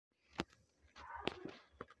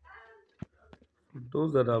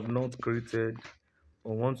those that have not created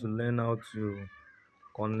or want to learn how to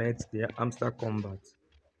connect their hamster combat,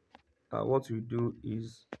 what you do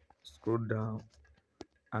is scroll down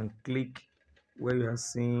and click where you are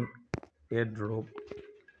seeing airdrop,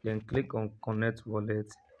 then click on connect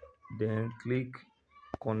wallet, then click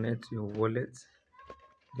connect your wallet.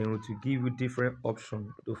 Then it will give you different options.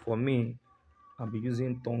 So for me, I'll be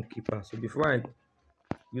using tongue keeper. So before I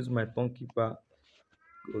use my tongue keeper,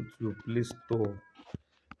 go to Play Store.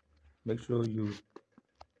 Make sure you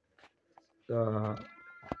uh,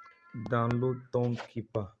 download tongue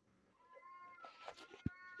keeper.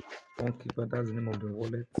 Tongue keeper, that's the name of the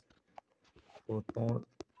wallet for tongue.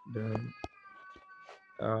 Then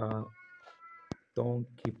tongue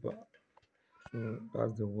keeper. So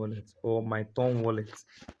that's the wallet or my tongue wallet.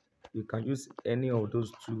 You can use any of those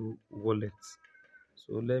two wallets.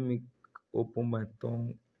 So let me open my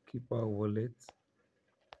tongue keeper wallet.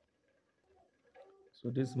 So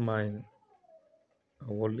this is my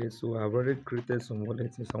wallet. So I've already created some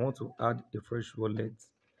wallets. If I want to add a fresh wallet,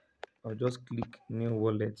 I'll just click new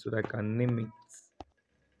wallet so that I can name it.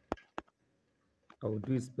 I will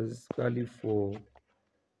do it specifically for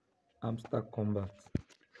Hamster Combat.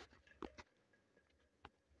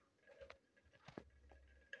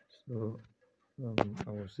 So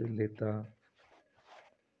I will say later.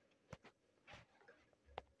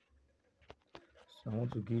 So I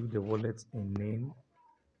want to give the wallet a name.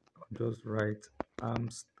 I'll just write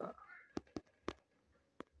Hamster.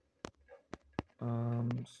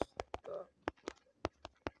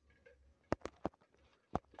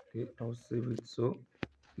 Okay, I'll save it. So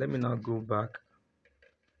let me now go back.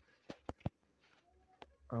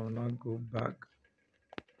 I will now go back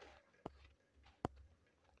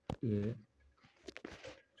here.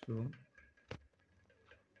 So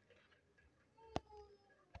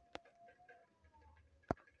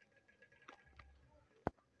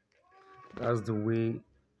that's the way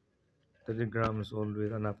Telegram is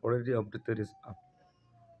always, and I've already updated this app.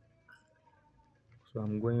 So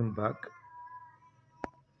I'm going back.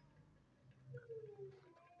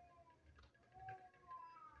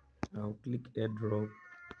 I'll click airdrop,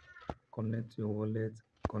 connect your wallet,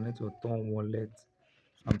 connect your tongue wallet.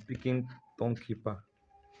 So I'm picking tongue keeper.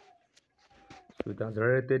 So it has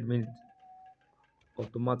redirected me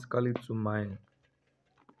automatically to my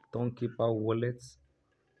tongue keeper wallet,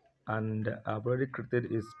 and I've already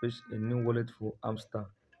created a new wallet for Hamster.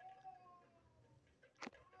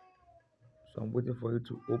 So I'm waiting for you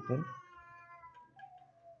to open.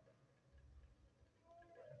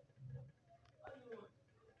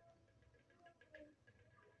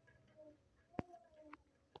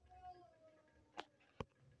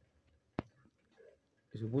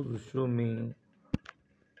 It's supposed to show me.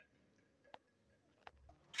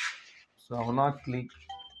 So I will now click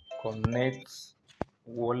connect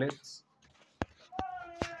wallet.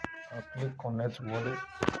 I'll click connect wallet.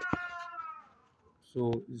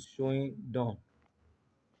 So it's showing done.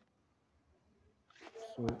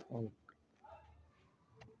 So I'll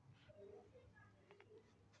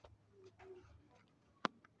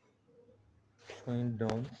showing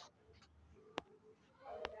done.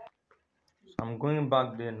 So I'm going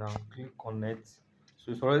back there now. Click connect.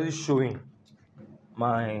 So it's already showing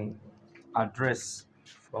my address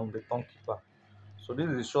from the tongue keeper. So this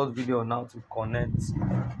is a short video now to connect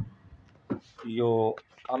your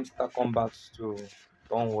Hamster Combat to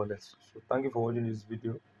tongue wallet. So thank you for watching this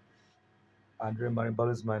video. Andre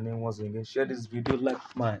Maribal is my name once again. Share this video, like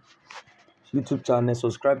my YouTube channel,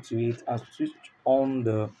 subscribe to it, and switch on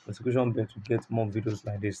the notification bell to get more videos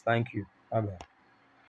like this. Thank you. Bye bye.